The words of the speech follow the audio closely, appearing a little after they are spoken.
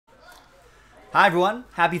Hi everyone,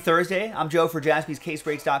 happy Thursday. I'm Joe for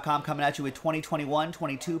jaspyscasebreaks.com coming at you with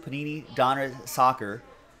 2021-22 Panini Donruss Soccer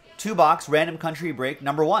 2-box random country break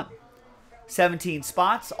number 1. 17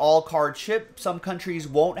 spots, all card ship. Some countries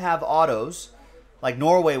won't have autos, like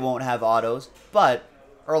Norway won't have autos, but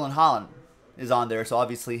Erling Haaland is on there, so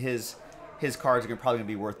obviously his cards are probably going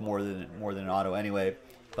to be worth more than an auto anyway.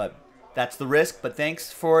 But that's the risk. But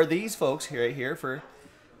thanks for these folks here for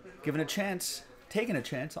giving a chance, taking a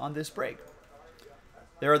chance on this break.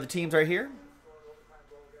 There are the teams right here.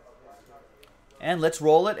 And let's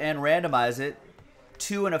roll it and randomize it.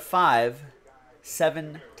 2 and a 5,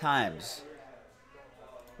 7 times.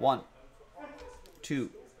 1,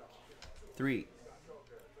 2, 3,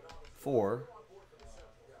 4,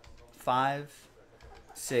 5,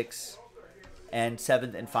 6, and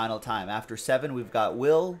 7th and final time. After 7, we've got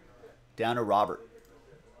Will down to Robert.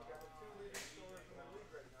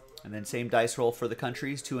 And then same dice roll for the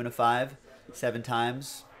countries. 2 and a 5. 7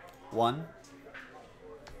 times. 1,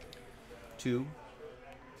 2,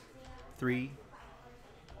 3,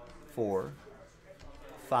 4,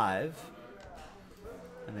 5,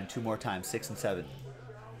 and then 2 more times, 6 and 7.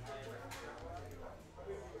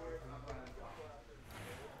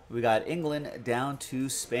 We got England down to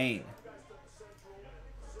Spain.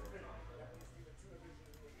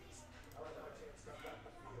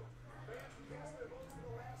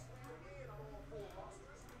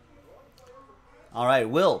 All right,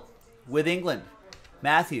 Will with England,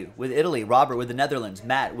 Matthew with Italy, Robert with the Netherlands,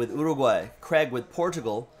 Matt with Uruguay, Craig with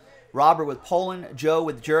Portugal, Robert with Poland, Joe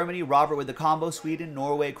with Germany, Robert with the combo, Sweden,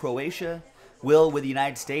 Norway, Croatia, Will with the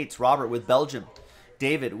United States, Robert with Belgium,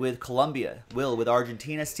 David with Colombia, Will with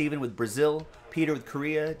Argentina, Stephen with Brazil, Peter with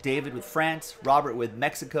Korea, David with France, Robert with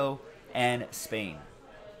Mexico, and Spain.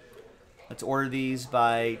 Let's order these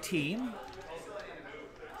by team.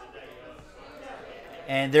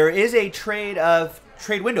 And there is a trade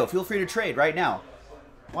window. Feel free to trade right now.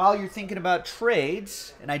 While you're thinking about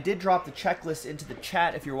trades, and I did drop the checklist into the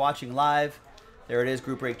chat if you're watching live. There it is,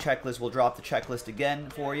 group break checklist. We'll drop the checklist again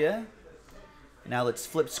for you. Now let's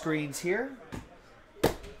flip screens here.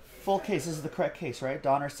 Full case. This is the correct case, right?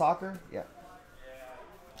 Donruss Soccer? Yeah.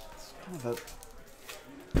 It's kind of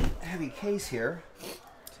a heavy case here.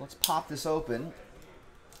 So let's pop this open.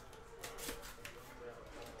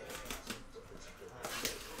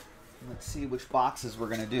 Let's see which boxes we're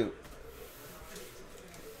going to do.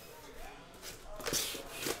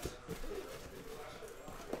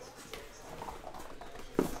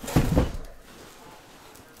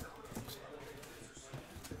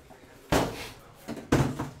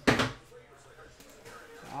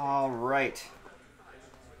 All right.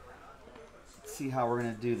 Let's see how we're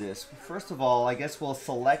going to do this. First of all, I guess we'll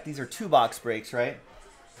select, these are 2-box breaks, right?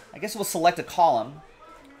 I guess we'll select a column.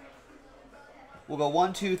 We'll go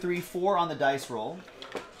 1, 2, 3, 4 on the dice roll.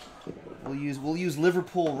 We'll use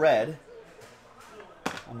Liverpool red.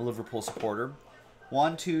 I'm a Liverpool supporter.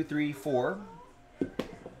 1, 2, 3, 4. If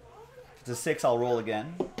it's a 6, I'll roll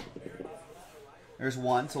again. There's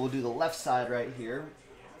 1, so we'll do the left side right here.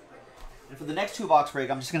 And for the next 2-box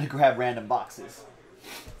break, I'm just going to grab random boxes.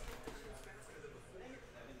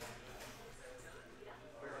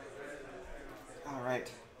 All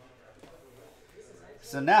right.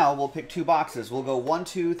 So now we'll pick 2 boxes. We'll go 1,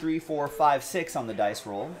 2, 3, 4, 5, 6 on the dice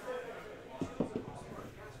roll.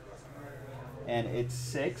 And it's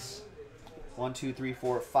 6. 1, 2, 3,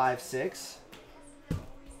 4, 5, 6.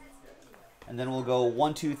 And then we'll go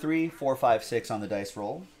 1, 2, 3, 4, 5, 6 on the dice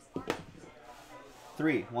roll.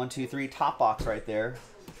 3. 1, 2, 3, top box right there.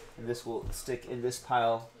 And this will stick in this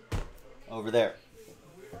pile over there.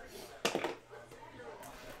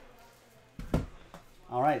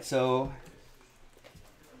 All right, so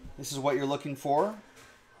this is what you're looking for.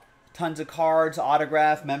 Tons of cards,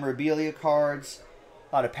 autograph, memorabilia cards,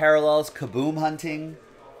 a lot of parallels, kaboom hunting,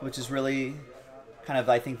 which is really kind of,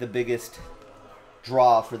 I think, the biggest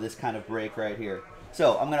draw for this kind of break right here.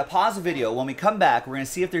 So I'm going to pause the video. When we come back, we're going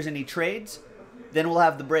to see if there's any trades. Then we'll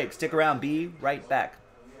have the break. Stick around. Be right back.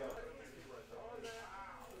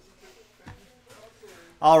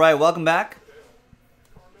 All right, welcome back.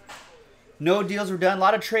 No deals were done. A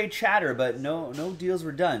lot of trade chatter, but no deals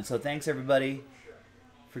were done. So thanks, everybody,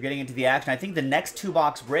 for getting into the action. I think the next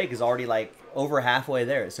 2-box break is already like over halfway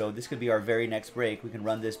there. So this could be our very next break. We can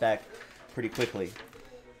run this back pretty quickly.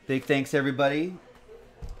 Big thanks, everybody,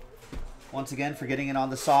 once again, for getting in on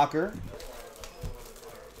the soccer.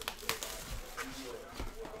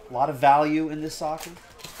 A lot of value in this soccer.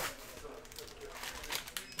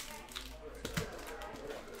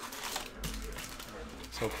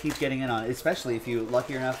 So keep getting in on it, especially if you're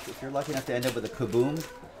lucky enough to end up with a kaboom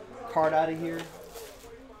card out of here.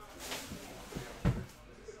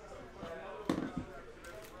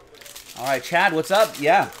 All right, Chad, what's up?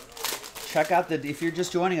 Yeah. Check out if you're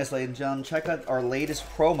just joining us, ladies and gentlemen, check out our latest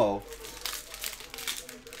promo.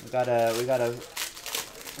 We got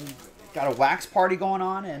a wax party going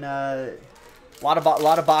on, and a lot of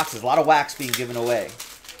boxes, a lot of wax being given away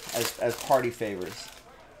as party favors.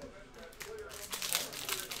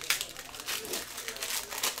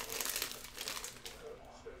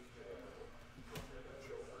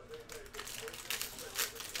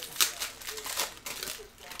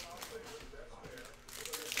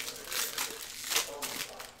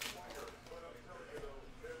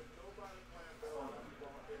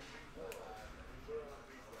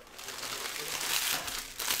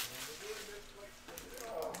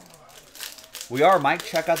 We are, Mike.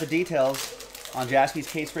 Check out the details on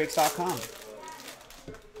jaspyscasebreaks.com.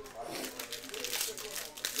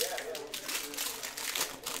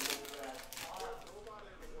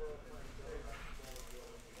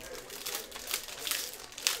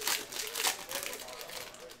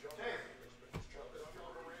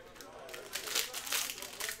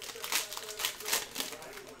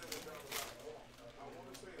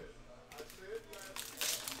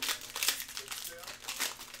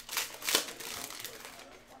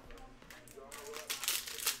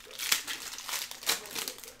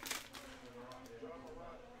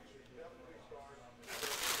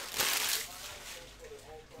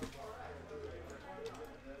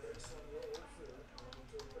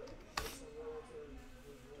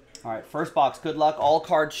 All right, first box. Good luck. All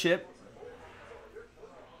card ship.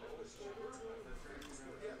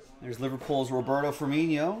 There's Liverpool's Roberto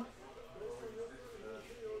Firmino.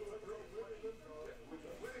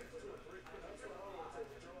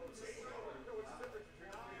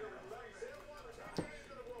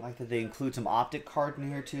 I like that they include some optic card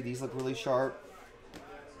in here too. These look really sharp.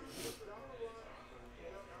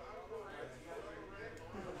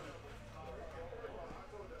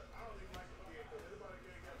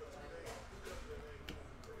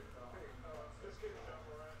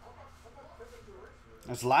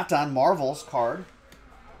 There's Zlatan Marvel's card,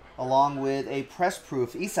 along with a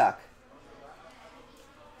press-proof Isak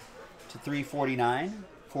to 349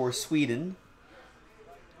 for Sweden.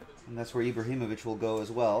 And that's where Ibrahimovic will go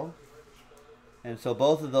as well. And so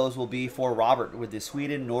both of those will be for Robert with the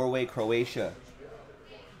Sweden, Norway, Croatia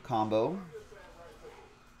combo.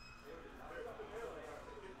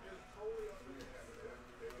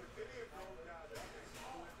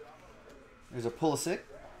 There's a Pulisic.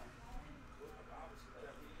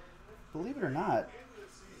 Believe it or not,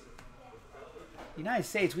 United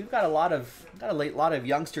States, we've got a lot of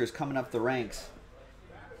youngsters coming up the ranks.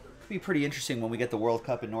 It'll be pretty interesting when we get the World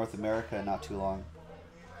Cup in North America in not too long.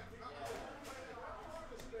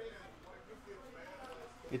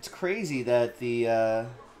 It's crazy that and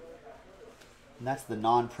that's the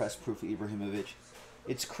non-press proof Ibrahimovic.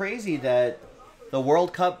 It's crazy that the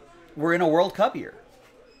World Cup, we're in a World Cup year.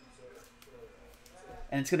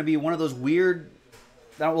 And it's going to be one of those weird...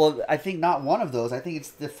 Well, I think not one of those. I think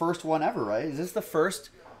it's the first one ever, right? Is this the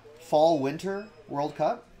first fall-winter World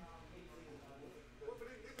Cup?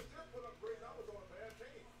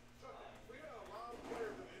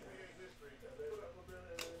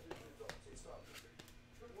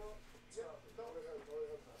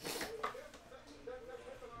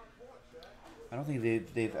 I don't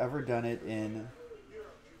think they've ever done it in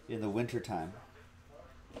the winter time.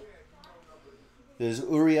 There's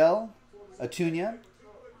Uriel Atunya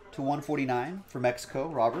to 149 for Mexico,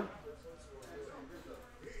 Robert.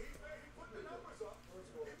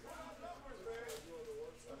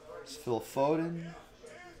 There's Phil Foden.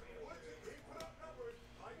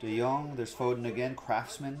 De Jong, there's Foden again,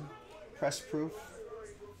 Craftsman, press proof.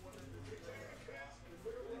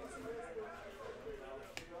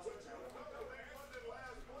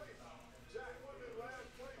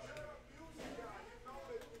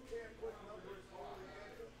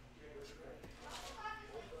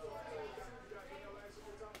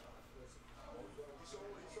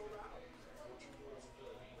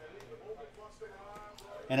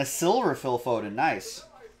 And a silver Phil Foden. Nice.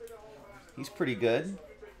 He's pretty good.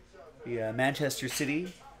 The Manchester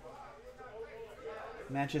City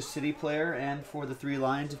player. And for the Three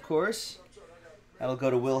Lions, of course. That'll go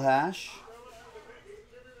to Will Hash.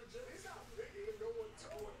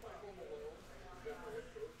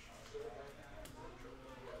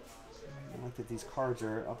 I like that these cards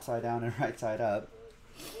are upside down and right side up.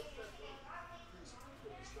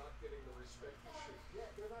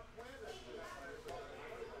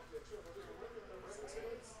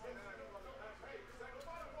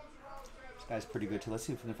 Guy's pretty good too. Let's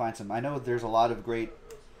see if we can find some. I know there's a lot of great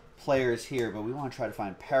players here, but we want to try to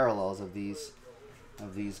find parallels of these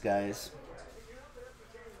guys.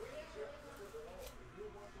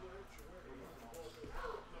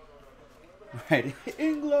 Right,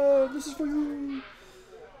 England, this is for you.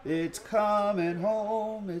 It's coming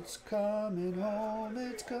home, it's coming home,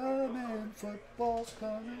 it's coming, football's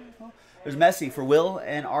coming home. There's Messi for Will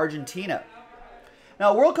and Argentina.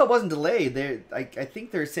 Now, World Cup wasn't delayed. I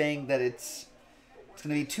think they're saying that it's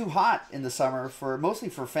going to be too hot in the summer for mostly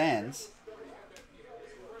for fans.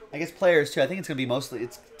 I guess players too. I think it's going to be mostly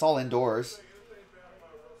it's all indoors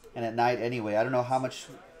and at night anyway. I don't know how much,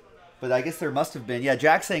 but I guess there must have been. Yeah,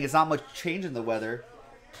 Jack's saying it's not much change in the weather.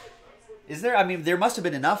 Is there? I mean, there must have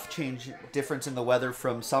been enough difference in the weather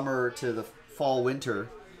from summer to the fall winter,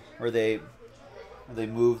 where they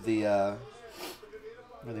moved the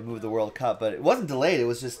World Cup. But it wasn't delayed. It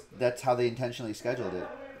was just that's how they intentionally scheduled it.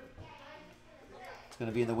 It's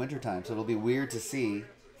going to be in the wintertime, so it'll be weird to see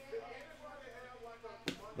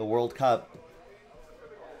the World Cup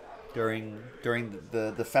during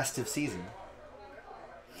the festive season.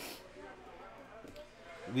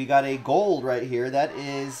 We got a gold right here. That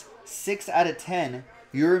is 6 out of 10.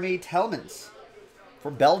 Jeremy Telmans for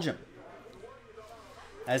Belgium.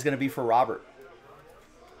 That is going to be for Robert.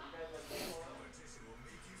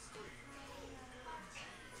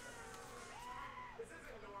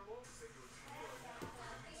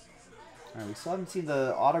 All right, we still haven't seen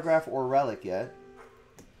the autograph or relic yet.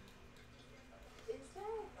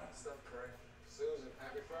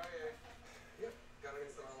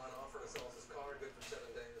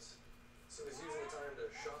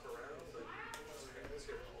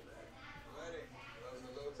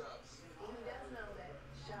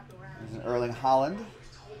 Erling Haaland,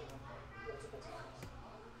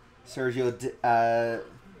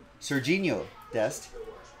 Serginho Dest,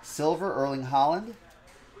 silver Erling Haaland,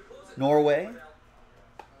 Norway,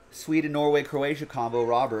 Sweden, Norway, Croatia combo.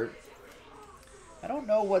 Robert. I don't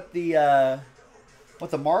know what the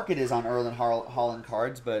market is on Erling Haaland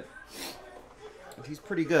cards, but he's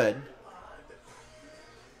pretty good.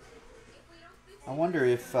 I wonder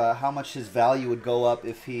if how much his value would go up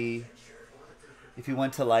if he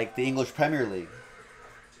went to like the English Premier League.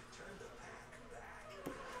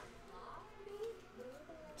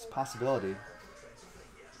 It's a possibility.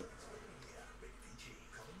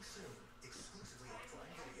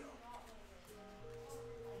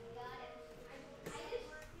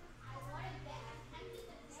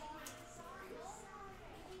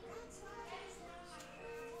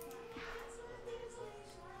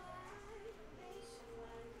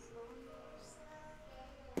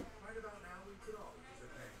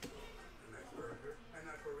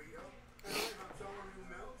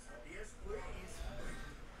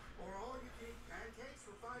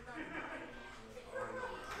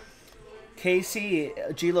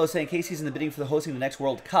 KC, Gilo saying KC's in the bidding for the hosting of the next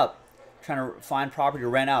World Cup. Trying to find property to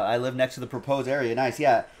rent out. I live next to the proposed area. Nice,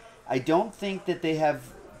 yeah. I don't think that they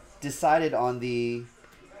have decided on the...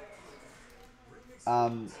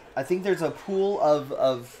 I think there's a pool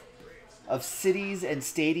of cities and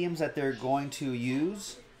stadiums that they're going to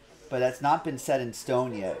use, but that's not been set in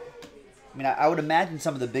stone yet. I mean, I would imagine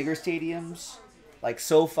some of the bigger stadiums, like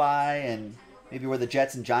SoFi and maybe where the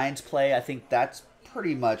Jets and Giants play, I think that's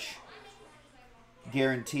pretty much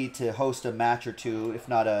guaranteed to host a match or two, if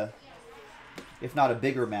not a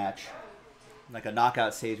bigger match, like a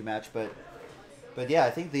knockout stage match. But yeah,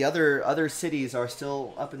 I think the other cities are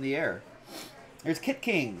still up in the air. There's Kit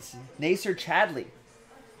Kings, Nasser Chadley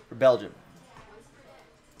for Belgium.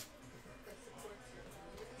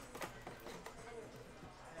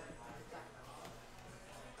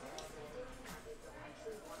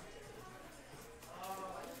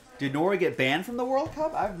 Did Norway get banned from the World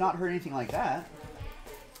Cup? I've not heard anything like that.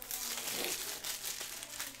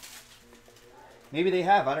 Maybe they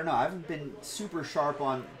have. I don't know. I haven't been super sharp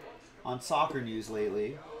on soccer news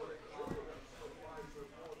lately.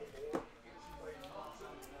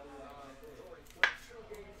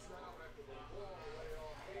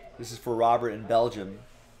 This is for Robert in Belgium.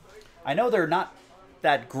 I know they're not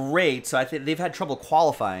that great, so I think they've had trouble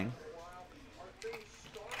qualifying.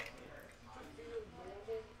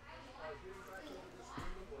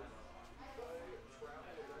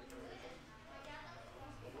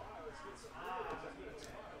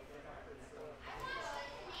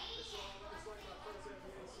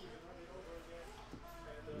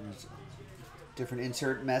 Different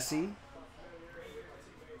insert, Messi.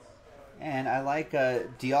 And I like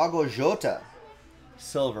Diogo Jota,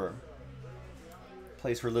 silver.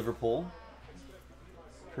 Plays for Liverpool.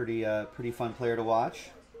 Pretty fun player to watch.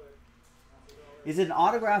 Is it an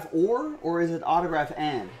autograph or is it autograph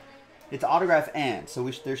and? It's autograph and. So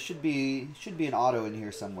there should be an auto in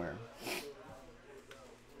here somewhere.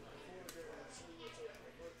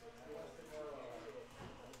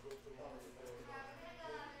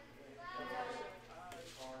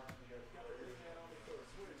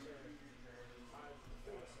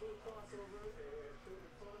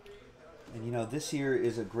 And you know, this year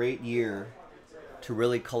is a great year to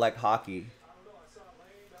really collect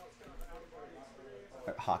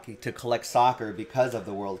to collect soccer because of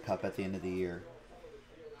the World Cup at the end of the year.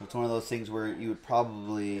 It's one of those things where you would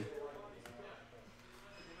probably,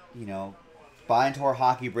 you know, buy into our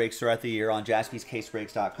hockey breaks throughout the year on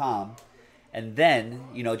jaspyscasebreaks.com, and then,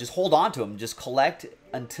 you know, just hold on to them. Just collect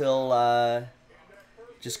until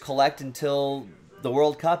the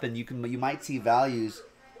World Cup, and you might see values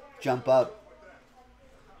jump up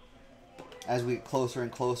as we get closer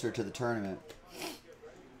and closer to the tournament.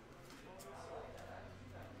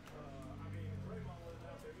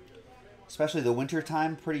 Especially the winter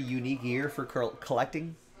time, pretty unique year for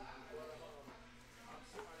collecting.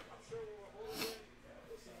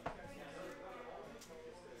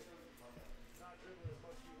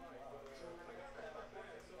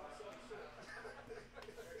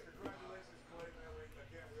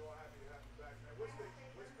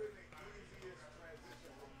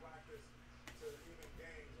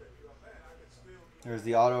 There's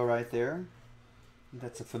the auto right there.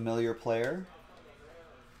 That's a familiar player.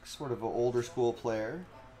 Sort of an older school player.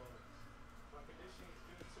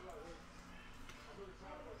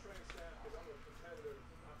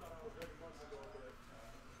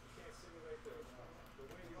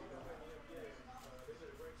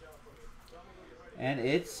 And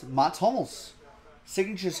it's Mats Hummels,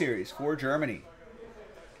 signature series for Germany.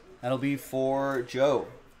 That'll be for Joe.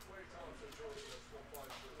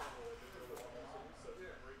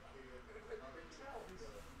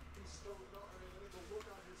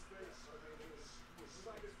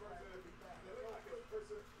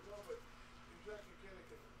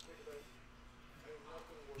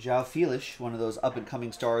 João Felix, one of those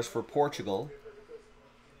up-and-coming stars for Portugal.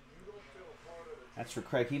 That's for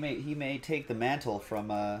Craig. He may take the mantle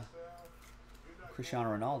from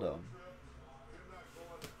Cristiano Ronaldo.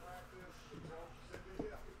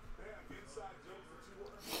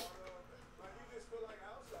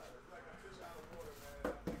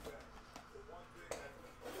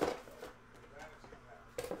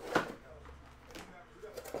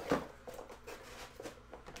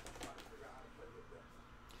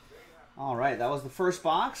 All right, that was the first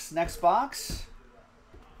box. Next box.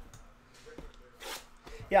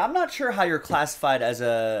 Yeah, I'm not sure how you're classified as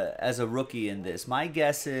a rookie in this. My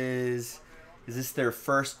guess is this their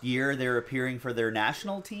first year they're appearing for their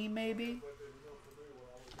national team, maybe?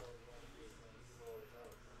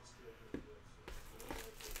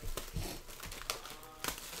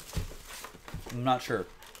 I'm not sure.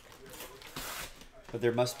 But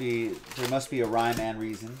there must be a rhyme and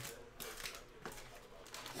reason.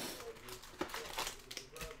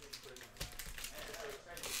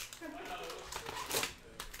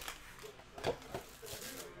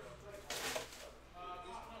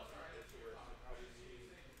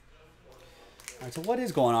 So what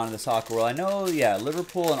is going on in the soccer world? I know, yeah,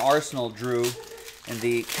 Liverpool and Arsenal drew in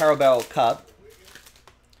the Carabao Cup.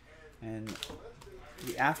 And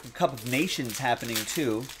the African Cup of Nations happening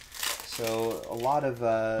too. So a lot of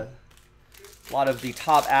the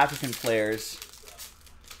top African players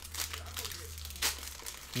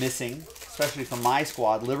missing, especially from my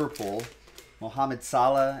squad, Liverpool, Mohamed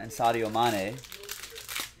Salah and Sadio Mane.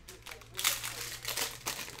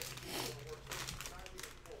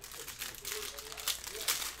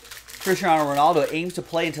 Cristiano Ronaldo aims to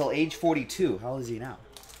play until age 42. How old is he now?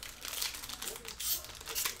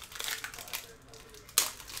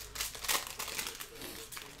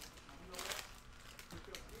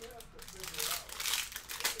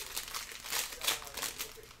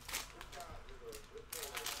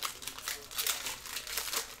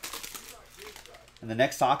 And the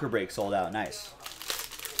next soccer break sold out. Nice.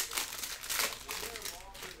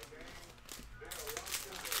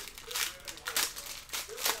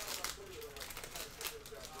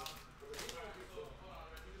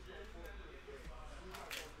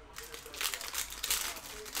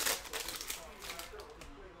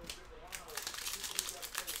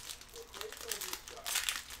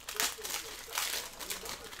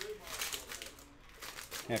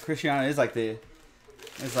 Yeah, Cristiano is like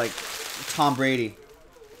Tom Brady,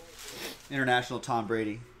 international Tom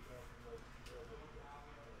Brady.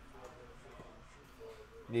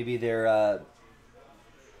 Maybe they're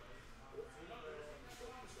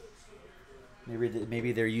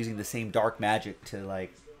maybe they're using the same dark magic to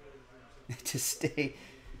like to stay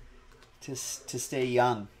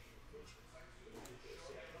young.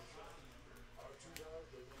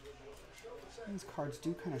 These cards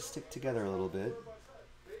do kind of stick together a little bit.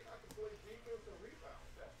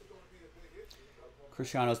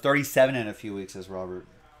 Cristiano's 37 in a few weeks, says Robert.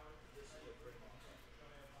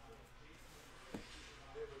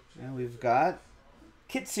 And we've got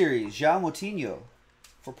Kit Series, João Moutinho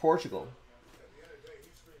for Portugal.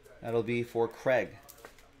 That'll be for Craig.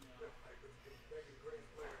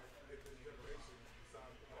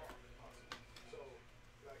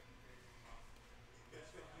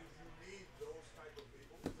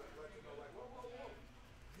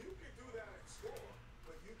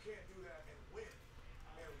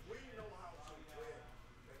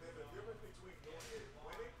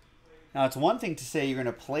 Now, it's one thing to say you're going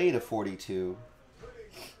to play to 42.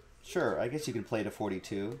 Sure, I guess you can play to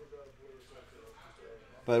 42.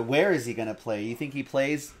 But where is he going to play? You think he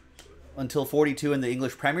plays until 42 in the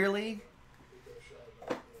English Premier League?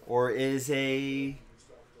 Or is there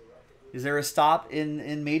a stop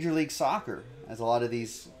in Major League Soccer? As a lot of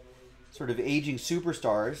these sort of aging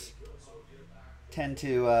superstars tend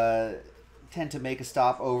to make a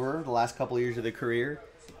stop over the last couple of years of their career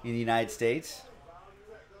in the United States.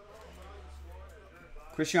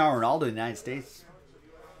 Cristiano Ronaldo in the United States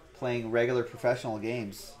playing regular professional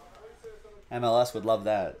games. MLS would love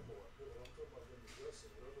that.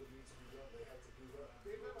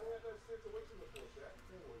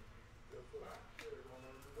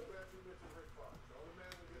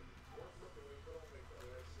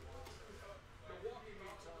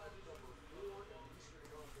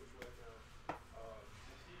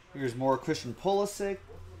 Here's more Christian Pulisic.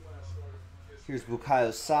 Here's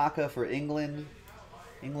Bukayo Saka for England.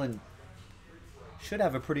 England should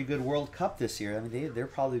have a pretty good World Cup this year. I mean, they'll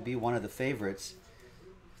probably be one of the favorites.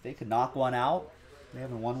 If they could knock one out, they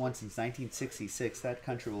haven't won one since 1966. That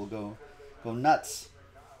country will go nuts.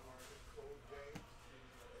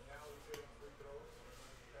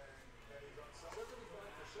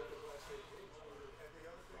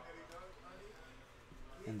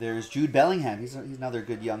 And there's Jude Bellingham. He's another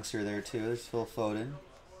good youngster there too. There's Phil Foden.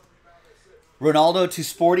 Ronaldo to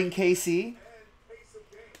Sporting KC.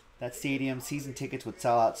 That stadium season tickets would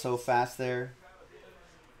sell out so fast there.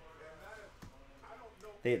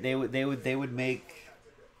 They would make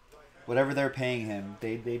whatever they're paying him.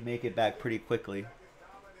 They'd make it back pretty quickly.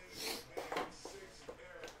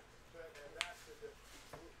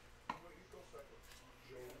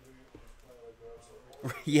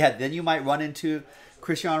 Yeah, then you might run into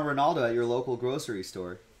Cristiano Ronaldo at your local grocery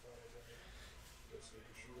store.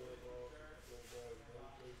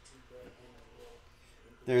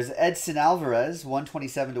 There's Edson Alvarez,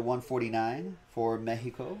 127 to 149 for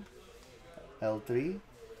Mexico. L3.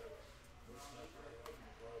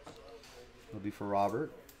 It'll be for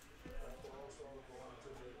Robert.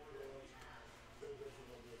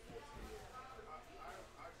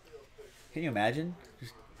 Can you imagine?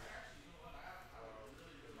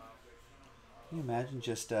 Can you imagine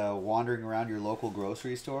just wandering around your local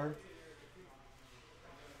grocery store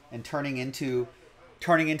and turning into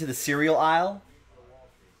the cereal aisle?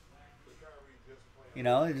 You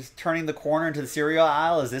know, just turning the corner into the cereal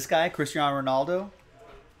aisle is this guy, Cristiano Ronaldo.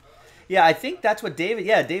 Yeah, I think that's what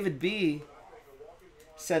David B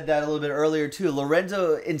said that a little bit earlier too.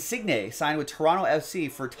 Lorenzo Insigne signed with Toronto FC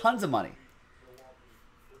for tons of money.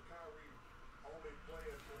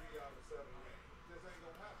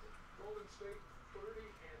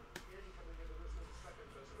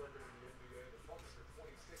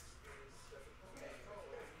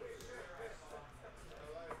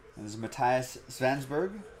 And this is Matthias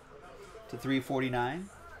Svansberg to 349.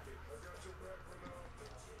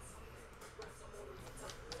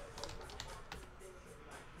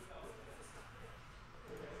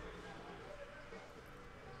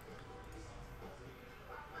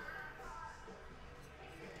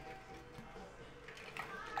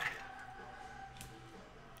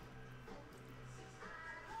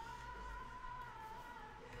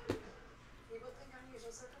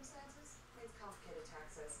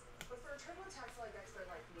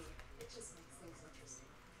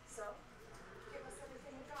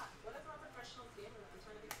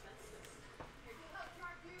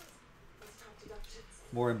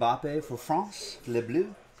 More Mbappe for France, Les Bleus.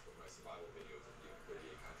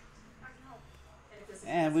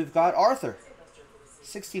 And we've got Arthur,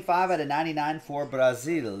 65 out of 99 for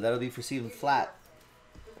Brazil. That'll be for Stephen Flat.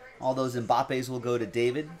 All those Mbappes will go to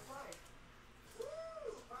David.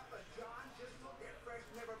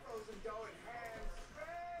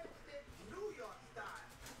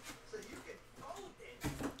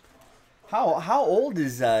 How old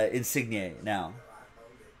is Insigne now?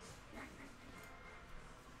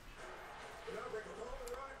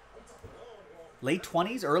 Late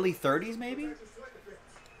 20s, early 30s maybe?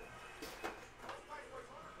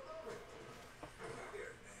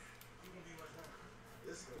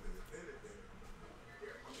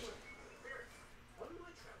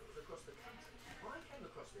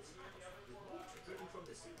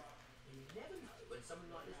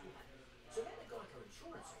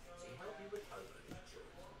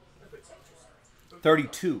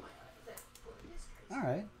 $32. All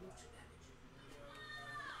right.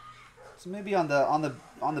 So maybe on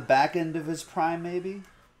the back end of his prime, maybe.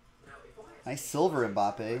 Nice silver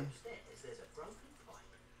Mbappe.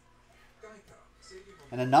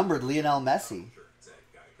 And a numbered Lionel Messi.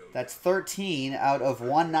 That's 13 out of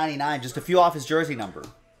 199, just a few off his jersey number.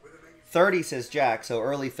 30 says Jack, so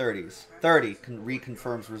early 30s. 30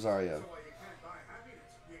 reconfirms Rosario.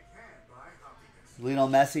 Lionel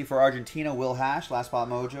Messi for Argentina, Will Hash, Last Spot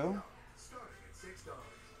Mojo.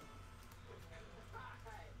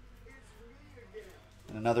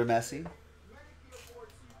 And another Messi.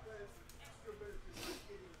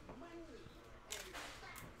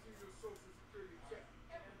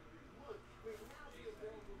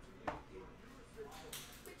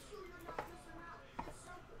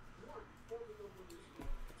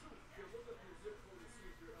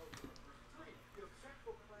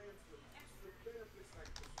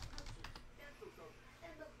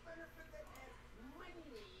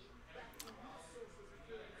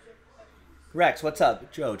 Rex, what's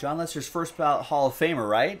up? Joe, John Lester's first ballot Hall of Famer,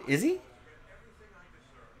 right? Is he?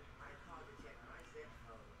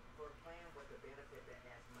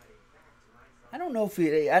 I don't know if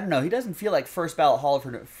he, I don't know. He doesn't feel like first ballot Hall of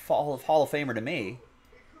Famer to me.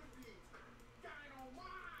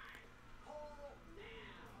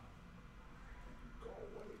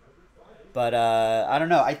 But I don't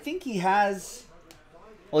know. I think he has,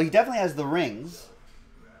 well, he definitely has the rings.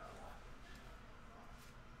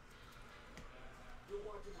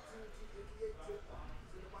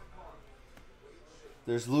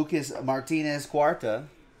 There's Lucas Martinez Cuarta.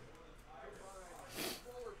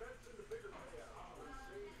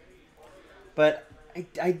 But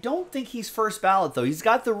I don't think he's first ballot, though. He's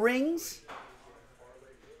got the rings.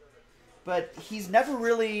 But he's never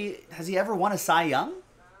really... Has he ever won a Cy Young?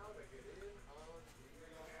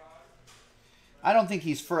 I don't think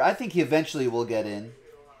he's first. I think he eventually will get in.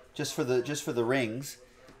 Just for the rings.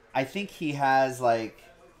 I think he has, like...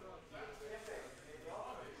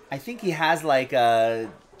 I think he has like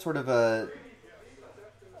a sort of a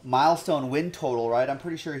milestone win total, right? I'm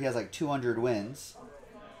pretty sure he has like 200 wins,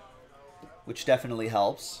 which definitely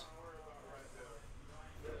helps.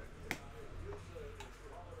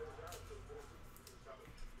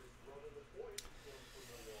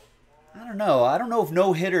 I don't know. I don't know if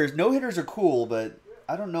no-hitters are cool, but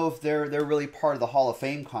I don't know if they're really part of the Hall of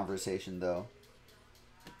Fame conversation, though.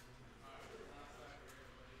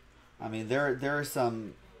 I mean, there are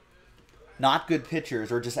some not good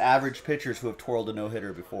pitchers or just average pitchers who have twirled a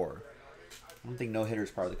no-hitter before. I don't think no-hitter is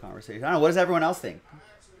part of the conversation. I don't know. What does everyone else think?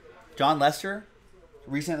 John Lester,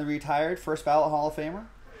 recently retired, first ballot Hall of Famer?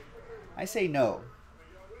 I say no.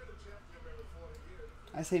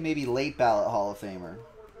 I say maybe late ballot Hall of Famer.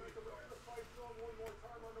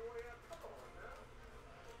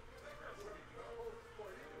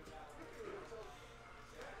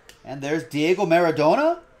 And there's Diego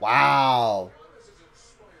Maradona? Wow.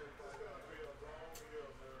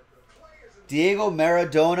 Diego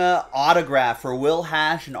Maradona autograph for Will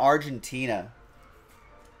Hash in Argentina.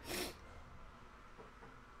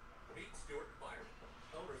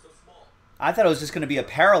 I thought it was just going to be a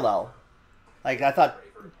parallel. Like, I thought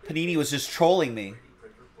Panini was just trolling me.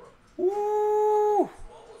 Woo!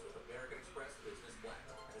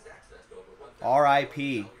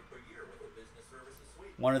 R.I.P.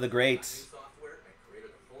 One of the greats.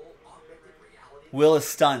 Will is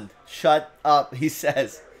stunned. Shut up, he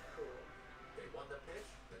says.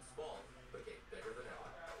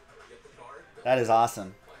 That is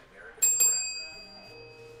awesome.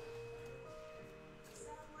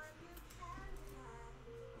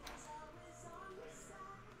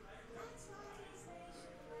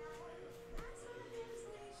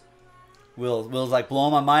 Will's like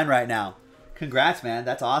blowing my mind right now. Congrats, man.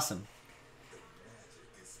 That's awesome.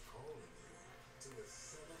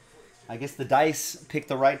 I guess the dice picked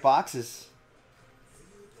the right boxes.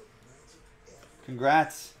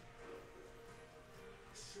 Congrats.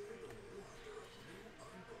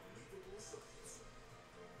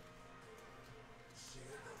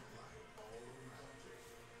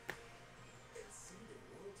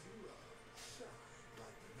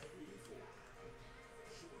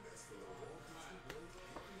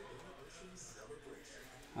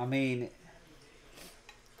 I mean,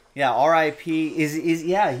 yeah, RIP is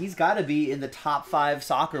yeah, he's got to be in the top 5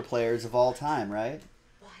 soccer players of all time, right?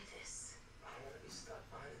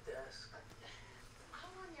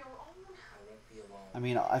 I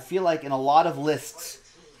mean, I feel like in a lot of lists,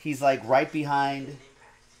 he's like right behind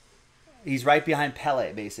He's right behind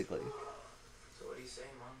Pele, basically. So what do you say,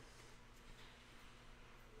 Mom?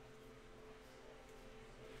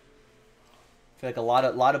 I feel like a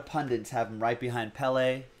lot of pundits have him right behind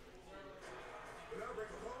Pele.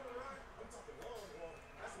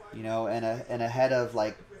 You know, and ahead of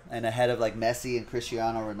like Messi and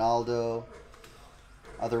Cristiano Ronaldo,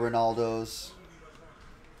 other Ronaldos.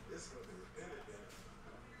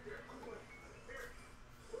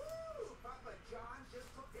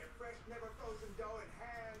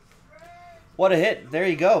 What a hit. There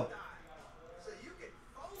you go.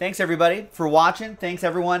 Thanks, everybody, for watching. Thanks,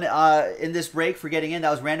 everyone, in this break for getting in.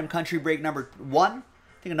 That was Random Country Break number 1. I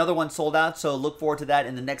think another one sold out, so look forward to that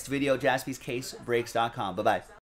in the next video, jaspyscasebreaks.com. Bye-bye.